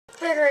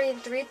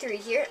Guardian33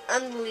 here.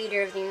 I'm the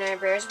leader of the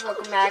United Bears.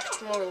 Welcome back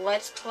to more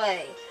Let's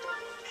Play.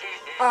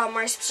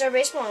 Mario Superstar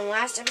Baseball. In the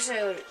last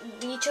episode,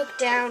 we took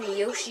down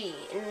Yoshi.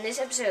 In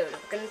this episode,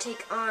 we're going to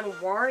take on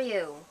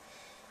Wario.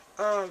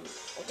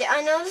 Yeah,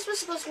 I know this was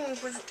supposed to be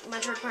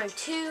Metroid Prime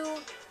 2,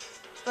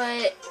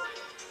 but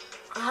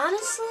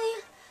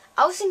honestly,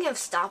 I was thinking of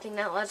stopping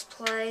that Let's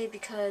Play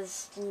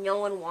because no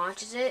one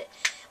watches it.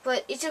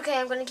 But it's okay,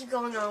 I'm going to keep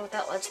going on with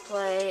that Let's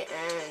Play,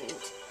 and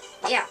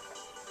yeah.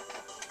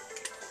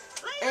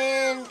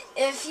 And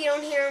if you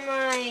don't hear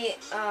my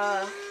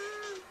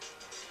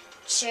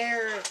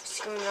chair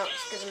screwing up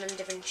because I'm in a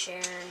different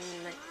chair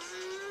and like,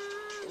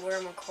 where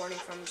I'm recording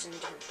from is in a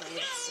different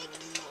place, and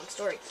long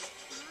story.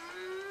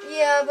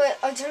 Yeah, but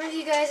a ton of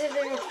you guys have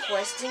been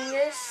requesting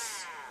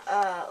this.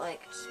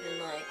 Like, just been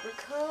like,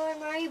 record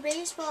Mario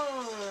Baseball.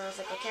 And I was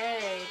like,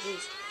 okay,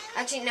 geez.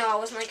 Actually, no, I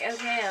wasn't like,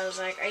 okay. I was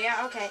like, oh,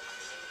 yeah, okay.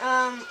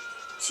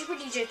 Super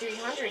DJ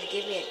 300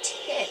 gave me a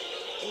tip.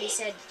 And he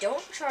said,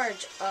 don't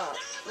charge up.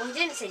 Well, he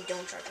didn't say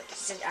don't charge up. He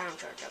said, I don't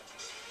charge up.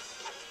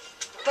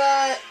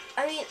 But,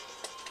 I mean,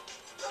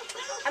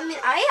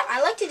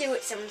 I like to do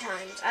it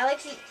sometimes. I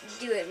like to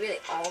do it really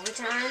all the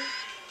time.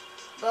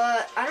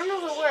 But, I don't know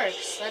if it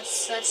works.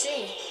 Let's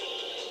see.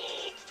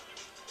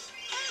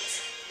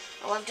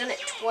 Oh, I've done it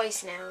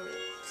twice now.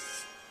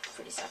 It's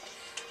pretty sucked.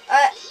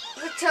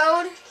 With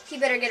Toad, he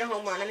better get a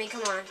home run. I mean,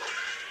 come on.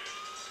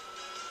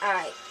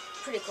 Alright,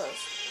 pretty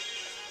close.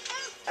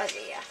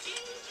 Okay, yeah.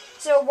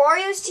 So,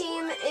 Wario's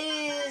team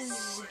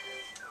is,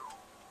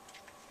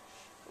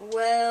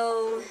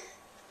 well,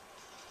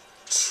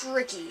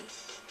 tricky.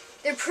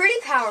 They're pretty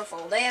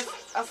powerful. They have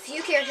a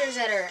few characters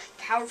that are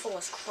powerful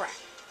as crap.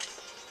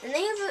 And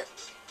they have,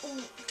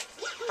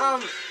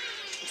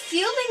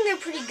 fielding they're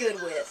pretty good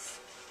with.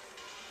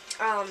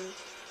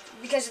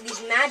 Because of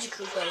these magic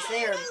Koopas,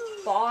 they are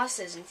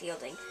bosses in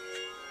fielding.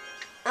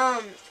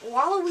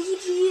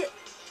 Waluigi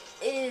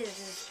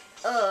is,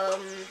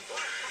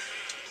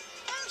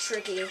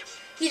 tricky.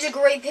 He's a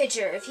great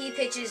pitcher. If he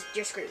pitches,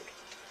 you're screwed.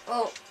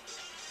 Well,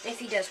 if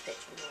he does pitch,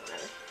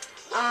 whatever.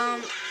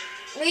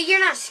 Well, you're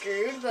not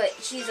screwed, but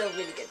he's a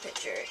really good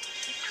pitcher.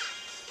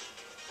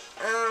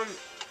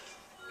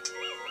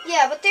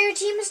 Yeah, but their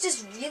team is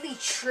just really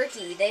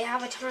tricky. They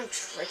have a ton of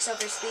tricks up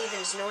their sleeve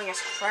and it's annoying as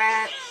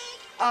crap.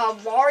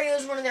 Wario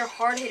is one of their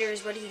hard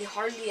hitters, but he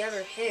hardly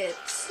ever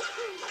hits.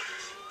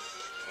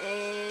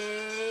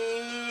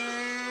 And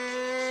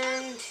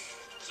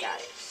got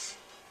it.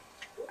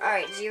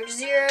 Alright,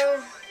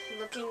 0-0.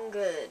 Looking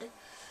good.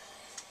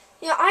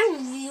 Yeah,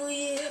 I'm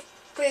really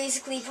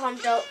basically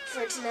pumped up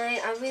for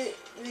tonight. I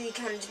really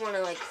kind of just want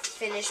to, like,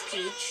 finish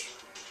Peach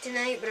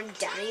tonight, but I'm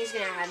doubting he's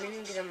going to happen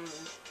because I'm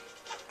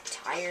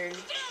tired.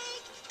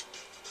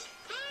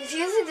 It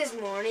feels like this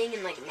morning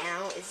and, like,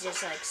 now is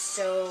just, like,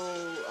 so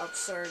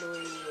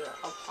absurdly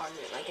apart.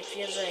 Like, it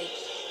feels like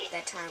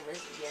that time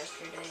was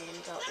yesterday and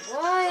it's like,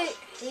 what?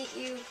 Hate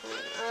you.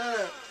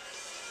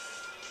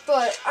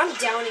 But I'm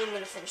doubting I'm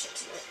going to finish it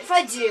tonight. If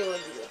I do, it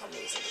would be like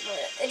amazing. But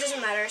it doesn't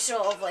matter. I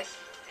still have like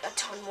a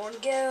ton more to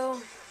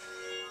go.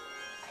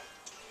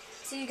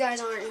 So you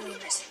guys aren't really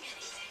missing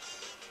anything.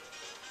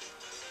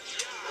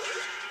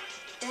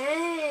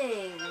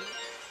 Dang.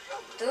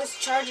 Those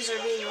charges are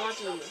being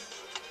lucky.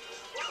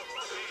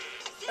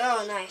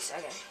 Oh, nice.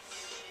 Okay.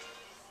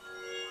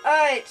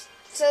 Alright.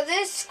 So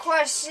this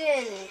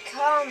question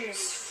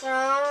comes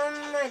from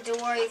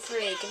Dory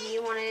Freak. And he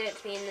wanted it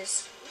to be in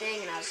this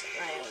thing. And I was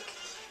like,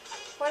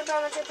 what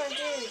about Metroid Prime 2?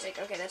 He's like,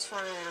 okay, that's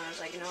fine. And I was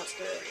like, no, it's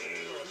good. And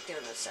I'm like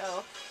doing this.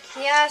 So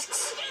he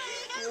asks,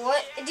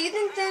 what do you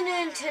think the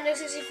Nintendo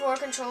 64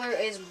 controller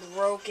is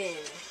broken?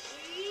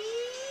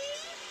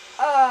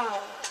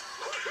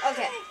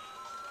 Okay.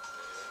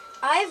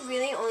 I've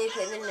really only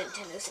played the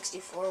Nintendo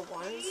 64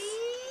 once.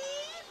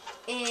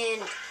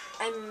 And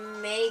I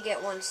may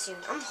get one soon.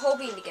 I'm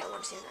hoping to get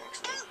one soon,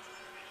 actually.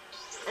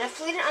 And I've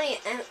played it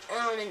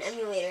on an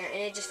emulator,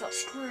 and it just felt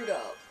screwed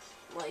up.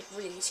 Like,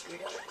 really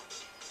screwed up.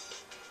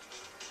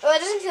 Well, it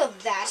doesn't feel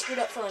that screwed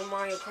up for like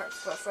Mario Kart,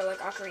 but for like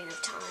Ocarina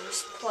of Time,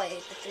 just play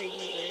the 3D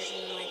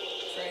version, like,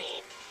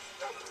 frick.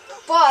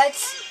 But,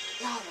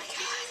 oh my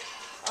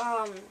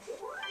god,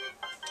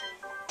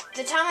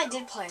 the time I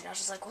did play it, I was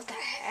just like, what the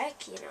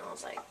heck, you know, I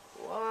was like,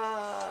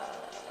 what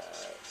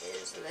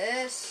is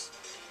this?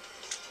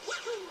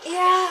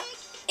 Yeah,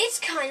 it's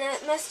kind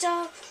of messed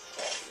up.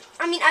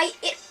 I mean, I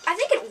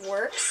think it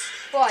works,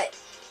 but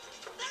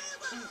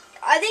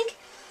I think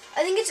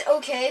it's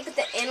okay, but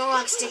the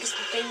analog stick is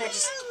the thing that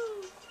just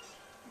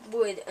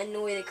would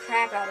annoy the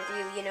crap out of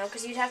you, you know,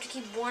 because you'd have to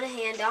keep one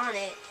hand on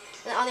it,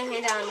 and the other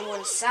hand on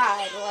one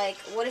side. Like,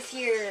 what if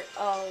you're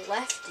a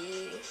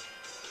lefty?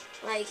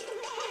 Like,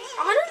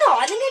 I don't know,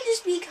 I think it'd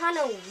just be kind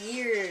of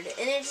weird,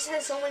 and it just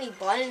has so many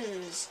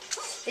buttons.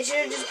 They should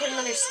have just put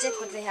another stick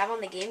like they have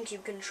on the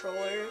GameCube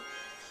controller.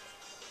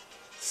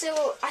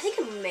 So, I think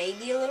it may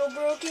be a little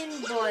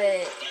broken,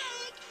 but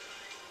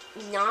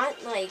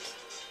not, like,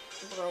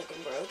 broken,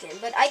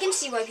 but I can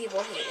see why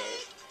people hate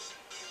it,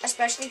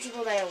 especially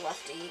people that are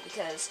lefty,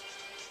 because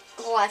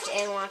the left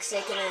analog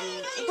stick, and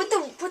then,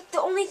 but the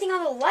only thing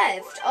on the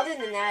left. Other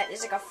than that,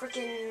 is like a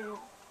freaking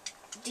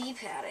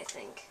D-pad, I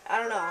think. I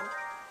don't know.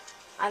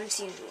 I haven't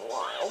seen it in a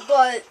while,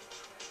 but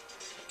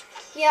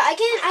yeah, I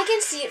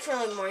can see it for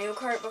like Mario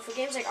Kart, but for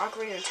games like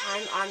Ocarina of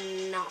Time,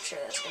 I'm not sure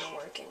that's gonna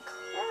work in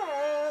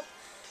crap.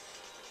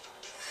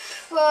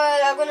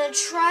 But I'm gonna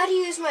try to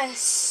use my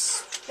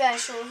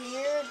special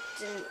here. It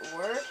didn't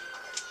work.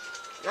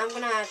 I'm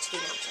gonna have to be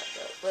on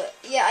though. But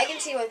yeah, I can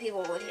see why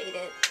people would hate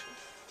it.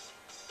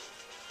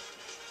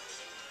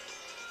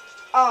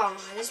 Oh,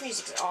 this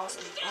music's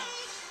awesome. Oh.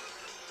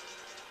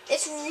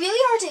 It's really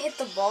hard to hit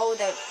the ball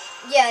without.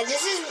 Yeah,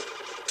 this is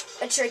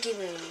a tricky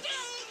move.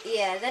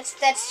 Yeah, that's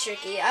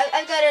tricky.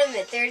 I've got to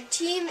admit, their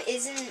team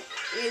isn't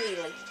really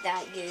like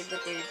that good,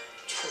 but they're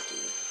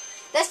tricky.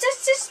 That's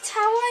just how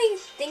I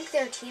think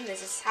their team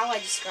is. It's how I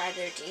describe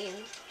their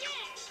team.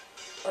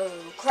 Oh,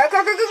 crap!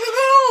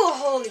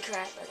 Holy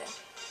crap! Okay.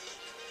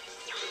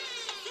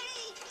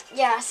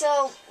 Yeah.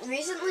 So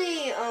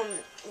recently,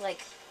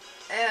 like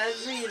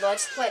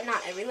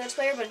not every Let's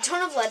Player, but a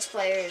ton of Let's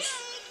Players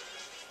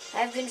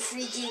have been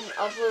freaking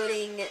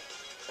uploading,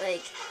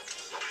 like,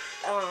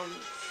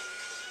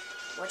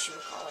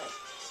 whatchamacallit,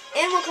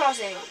 Animal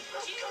Crossing.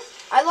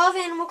 I love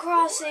Animal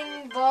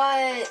Crossing,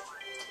 but,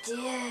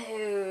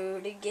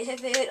 dude, give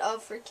it a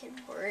freaking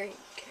break.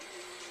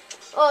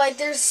 Oh, like,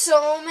 there's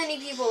so many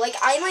people. Like,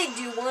 I might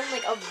do one,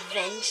 like,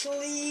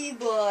 eventually,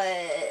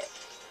 but,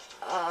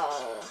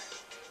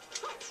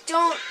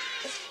 don't.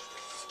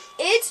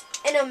 It's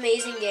an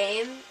amazing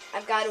game,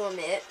 I've got to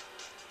admit,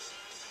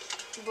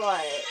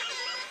 but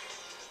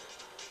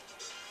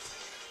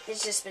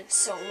there's just been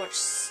so much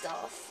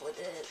stuff with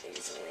it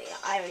recently.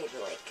 I don't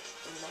even, like,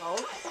 know.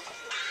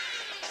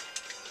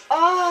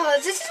 Oh,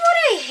 this is what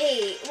I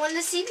hate. When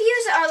the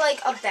CPUs are,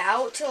 like,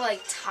 about to,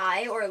 like,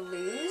 tie or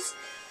lose,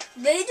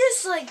 they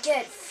just, like,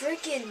 get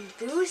freaking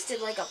boosted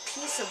like a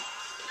piece of,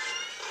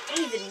 I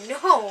don't even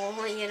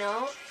know, you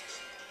know?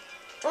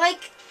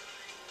 Like,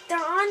 they're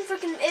on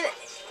freaking,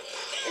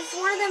 if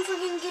one of them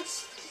freaking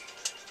gets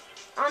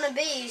on a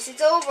base,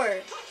 it's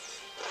over.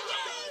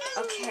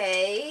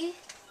 Okay.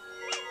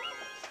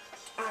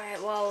 Alright,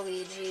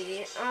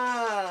 Waluigi.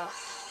 Alright.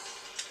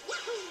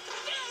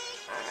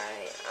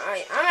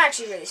 I'm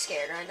actually really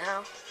scared right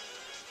now.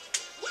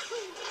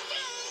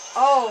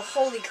 Oh,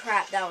 holy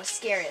crap. That was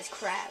scary as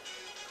crap.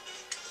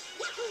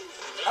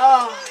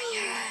 Oh,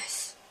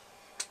 yes.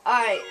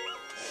 Alright.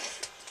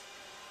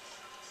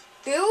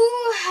 Boo,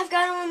 I've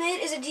got to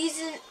admit, is a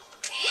decent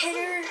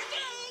hitter.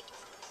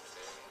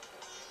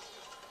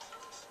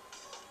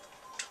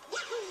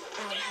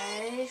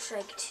 Okay,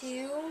 strike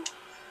 2.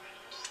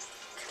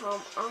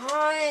 Come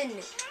on.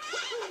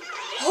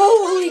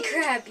 Holy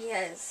crap,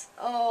 yes.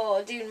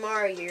 Oh, dude,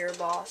 Mario, you're a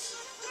boss.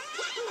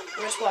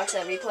 Let's watch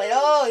that replay.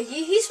 Oh,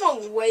 he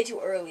swung way too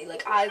early.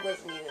 Like, I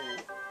wasn't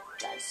even.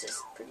 That's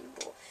just pretty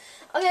cool.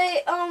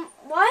 Okay,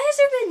 why has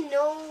there been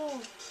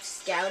no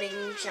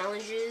scouting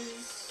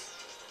challenges?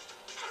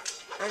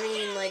 I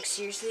mean, like,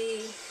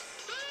 seriously.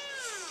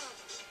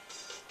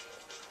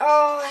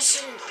 Oh, I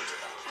shouldn't.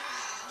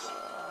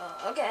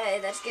 Okay,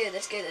 that's good.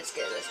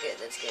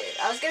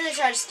 I was gonna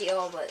try to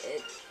steal, but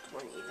it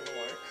wouldn't even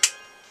work.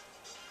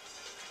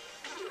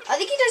 I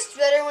think he does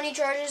better when he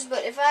charges,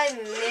 but if I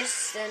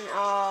miss, then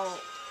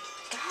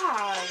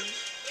God.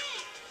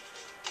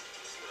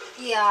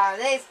 Yeah,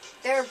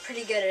 they're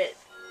pretty good at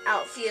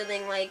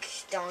outfielding, like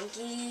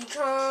Donkey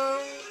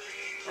Kong.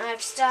 I have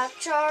to stop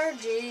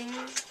charging.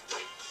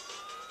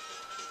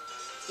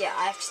 Yeah,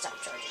 I have to stop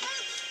charging.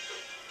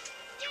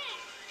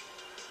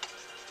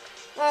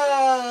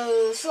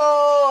 Oh,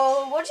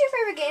 so what's your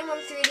favorite game on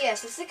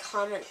 3DS? That's the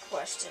comment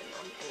question,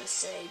 I'm gonna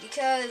say,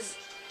 because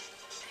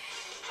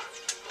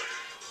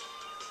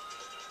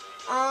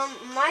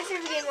my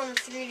favorite game on the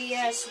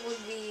 3DS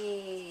would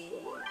be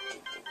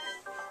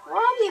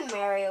probably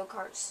Mario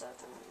Kart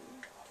 7.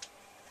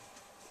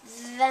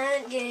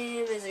 That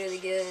game is really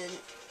good.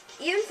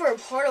 Even for a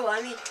portable,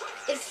 I mean,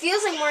 it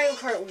feels like Mario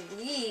Kart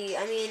Wii.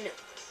 I mean,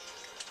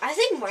 I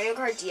think Mario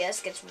Kart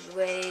DS gets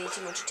way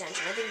too much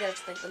attention. I think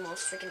that's like the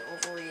most freaking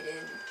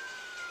overrated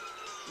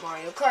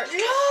Mario Kart.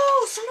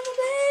 No, son of a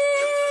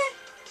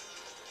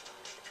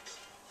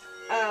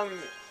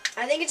bitch!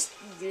 I think it's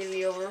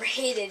really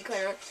overrated,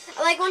 quite honestly.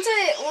 Like, when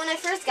I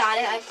first got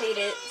it, I played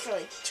it for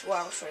like 2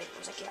 hours straight. I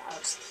was like, yeah,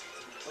 it's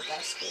the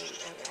best game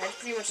ever. I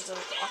pretty much just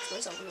like locked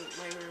myself in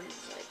my room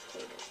and like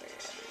played it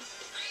forever.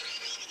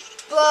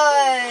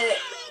 But,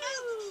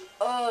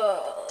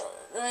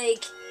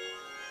 like,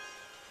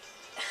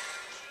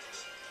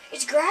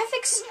 its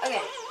graphics,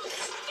 okay,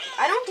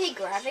 I don't take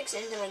graphics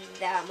into, like,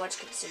 that much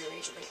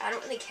consideration. Like, I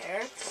don't really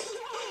care.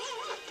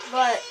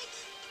 But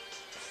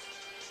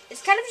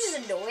it's kind of just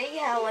annoying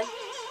how, like,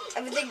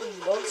 everything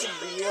looks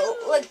real,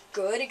 like,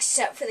 good,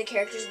 except for the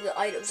characters and the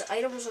items. The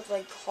items look,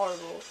 like,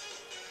 horrible.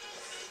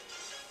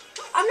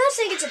 I'm not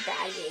saying it's a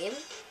bad game.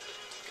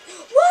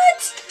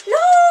 What? No!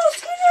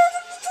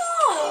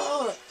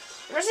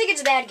 I'm not saying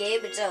it's a bad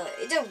game. It's a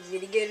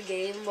really good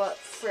game, but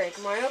frick,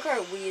 Mario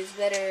Kart Wii is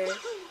better.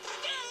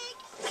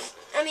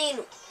 I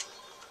mean,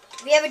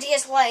 If you have a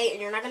DS Lite and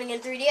you're not gonna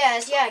get a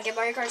 3DS, yeah, get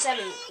Mario Kart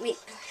 7.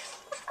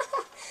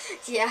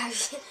 Yeah.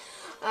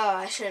 Oh,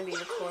 I shouldn't be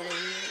recording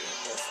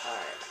this.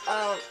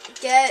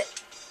 Alright.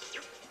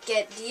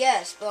 Get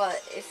DS,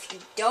 but if you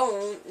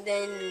don't,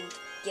 then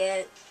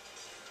get.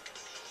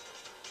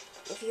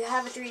 If you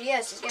have a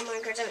 3DS, just get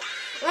Mario Kart 7.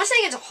 I'm not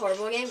saying it's a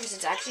horrible game because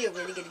it's actually a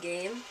really good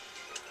game.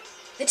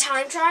 The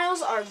time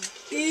trials are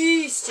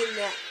beast in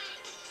that.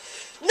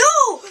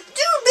 No!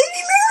 Dude,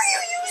 Baby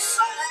Mario, you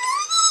son of a...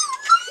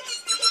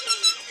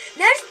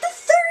 That's the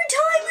third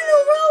time in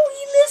a row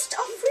he missed a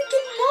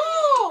freaking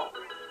ball!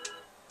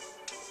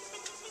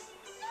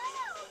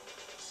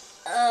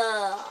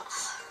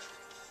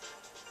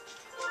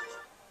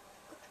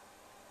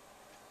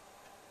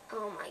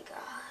 Oh my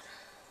god.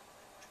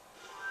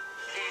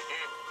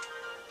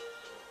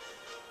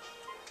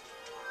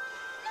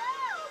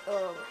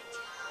 Oh my gosh.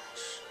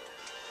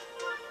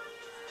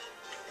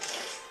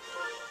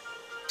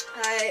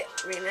 Alright,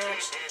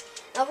 rematch.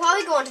 I'll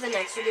probably go on to the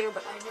next video,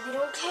 but I really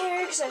don't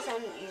care because I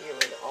found it easier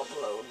to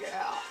upload,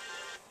 yeah.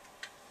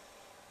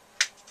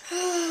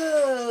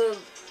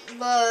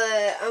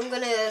 But I'm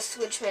gonna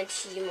switch my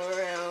team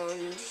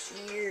around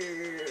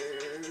here.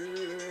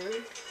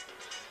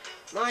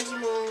 Monty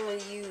Mole,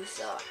 you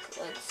suck.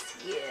 Let's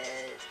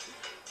get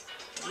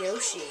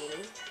Yoshi.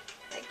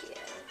 Heck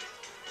yeah.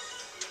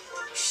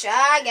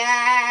 Shy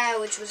Guy,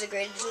 which was a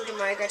great addition to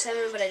Mario Kart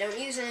 7, but I don't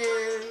use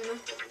him.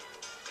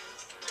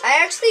 I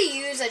actually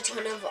use a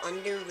ton of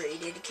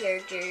underrated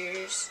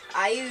characters.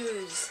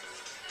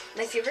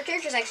 My favorite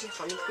character is actually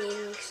Honey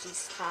Queen because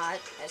she's hot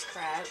as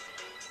crap,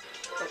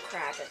 but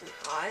crap isn't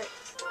hot.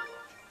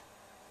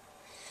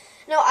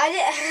 No,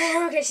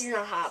 okay, she's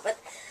not hot, but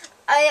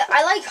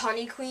I like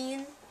Honey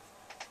Queen.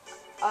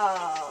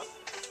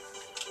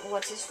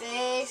 What's his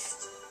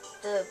face?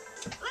 The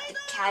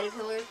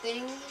caterpillar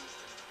thing.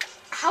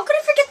 How could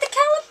I forget the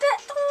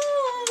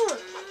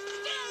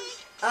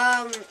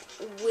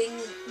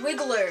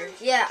Wiggler.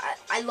 Yeah,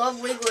 I love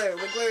Wiggler.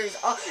 Wiggler is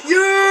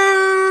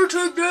yeah,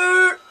 take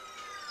that.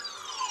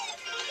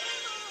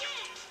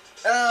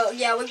 Oh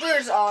yeah, Wiggler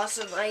is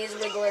awesome. I use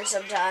Wiggler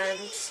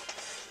sometimes.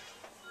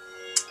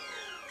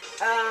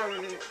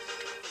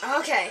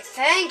 Okay,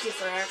 thank you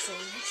for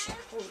explanation.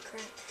 Holy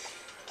crap.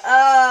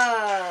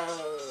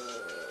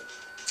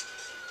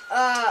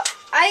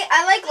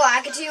 I like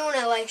Lakitu and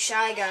I like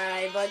Shy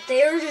Guy, but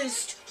they're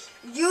just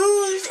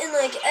used in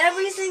like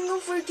every single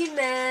freaking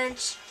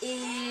match,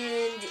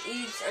 and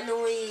it's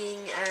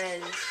annoying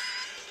as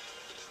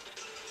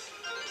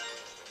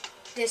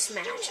this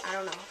match. I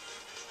don't know.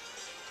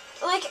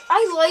 Like,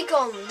 I like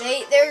them.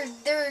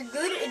 They're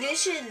good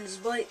additions,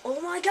 but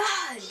oh my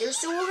god, they're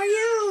so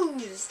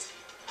overused.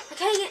 I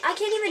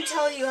can't even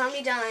tell you how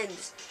many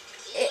times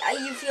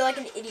you feel like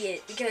an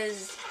idiot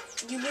because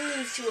you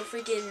lose to a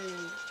freaking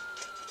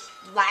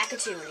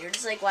Lakitu, and you're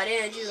just like, why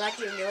didn't I do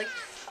Lakitu? And you're like,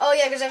 oh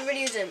yeah, because everybody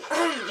uses him.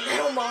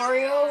 Metal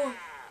Mario.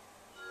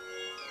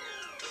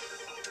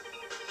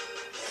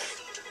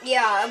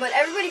 Yeah, but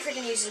everybody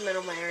freaking uses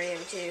Metal Mario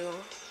too.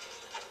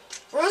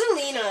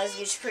 Rosalina is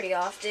used pretty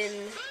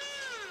often,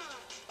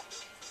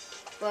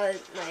 but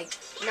like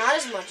not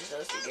as much as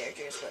those two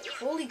characters. But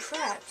holy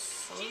crap,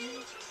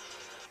 son.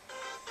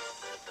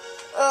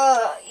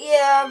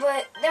 Yeah,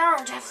 but there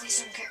are definitely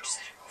some characters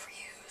that are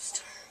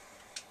overused.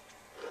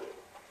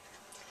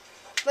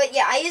 But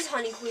yeah, I use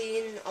Honey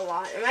Queen a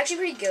lot. I'm actually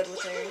pretty good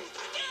with her.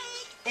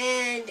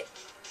 And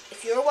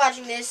if you're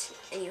watching this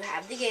and you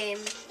have the game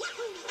and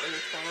you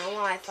play on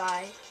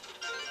Wi-Fi,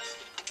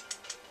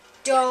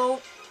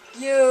 don't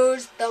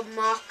use the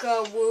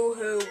Maka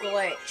Woohoo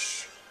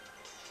glitch.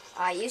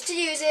 I used to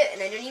use it,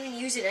 and I don't even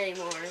use it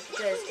anymore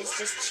because it's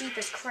just cheap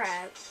as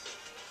crap.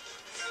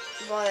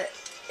 But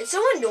it's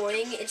so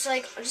annoying. It's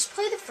like, just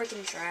play the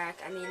freaking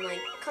track. I mean,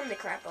 like, come the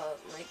crap up.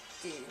 Like,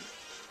 dude.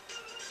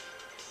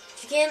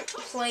 If you can't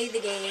play the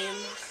game,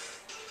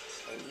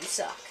 then you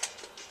suck.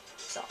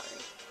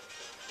 Sorry.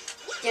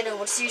 You know,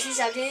 what's seriously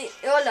sucking?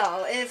 Oh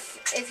no,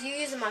 if you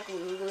use the Maka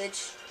Woohoo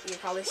glitch, you're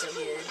probably so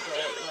good,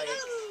 but, like,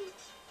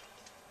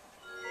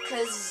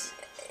 because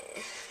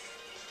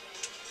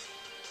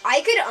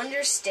I could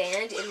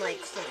understand in,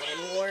 like,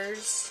 Clan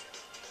Wars,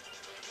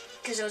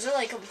 because those are,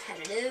 like,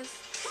 competitive,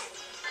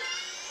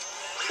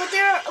 but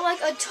there are,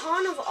 like, a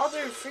ton of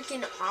other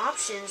freaking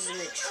options in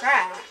the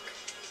track.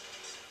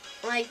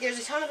 Like, there's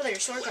a ton of other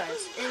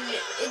shortcuts, and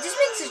it just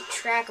makes the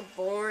track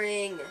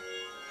boring.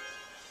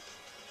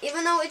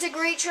 Even though it's a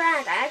great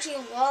track, I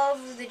actually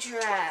love the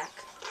track,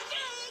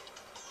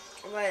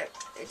 but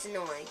it's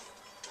annoying.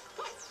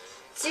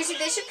 Seriously,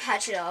 they should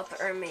patch it up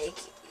or make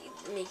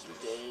you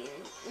gain,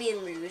 me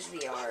and lose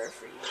VR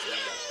for using it.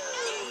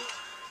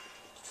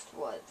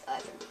 What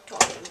I've been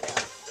talking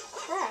about.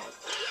 Crap.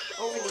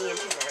 Over the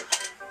internet.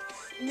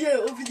 Yeah,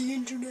 over the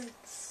internet.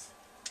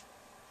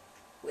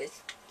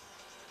 With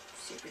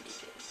super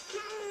DJs.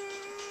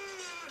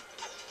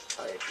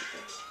 Other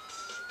people.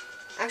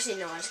 Actually,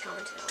 no, I just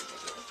commented on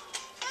video.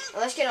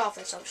 Well, let's get off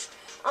this subject.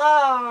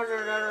 Alright.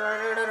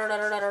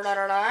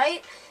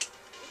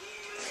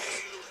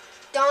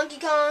 Donkey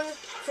Kong,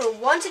 For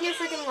once in your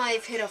freaking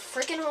life, hit a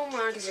freaking home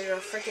run because you're a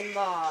freaking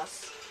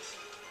boss.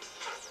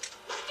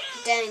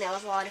 Dang, that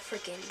was a lot of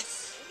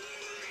freakins.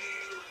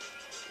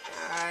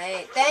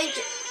 Alright, thank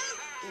you.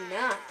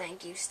 Nah,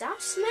 thank you.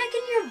 Stop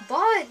smacking your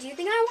butt. Do you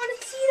think I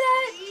want to see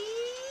that?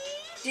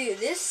 Dude,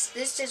 this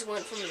just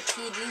went from a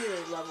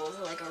PG level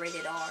to like a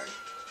rated R.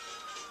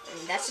 I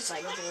mean, that's just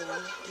like bull.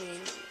 I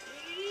mean,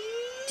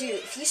 dude,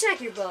 if you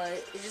smack your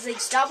butt, it's just like,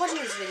 stop watching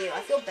this video.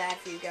 I feel bad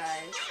for you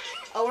guys.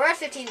 Oh, we're at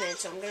 15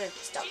 minutes, so I'm gonna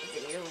stop the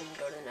video and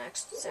go to the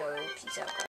next. So, peace out, guys.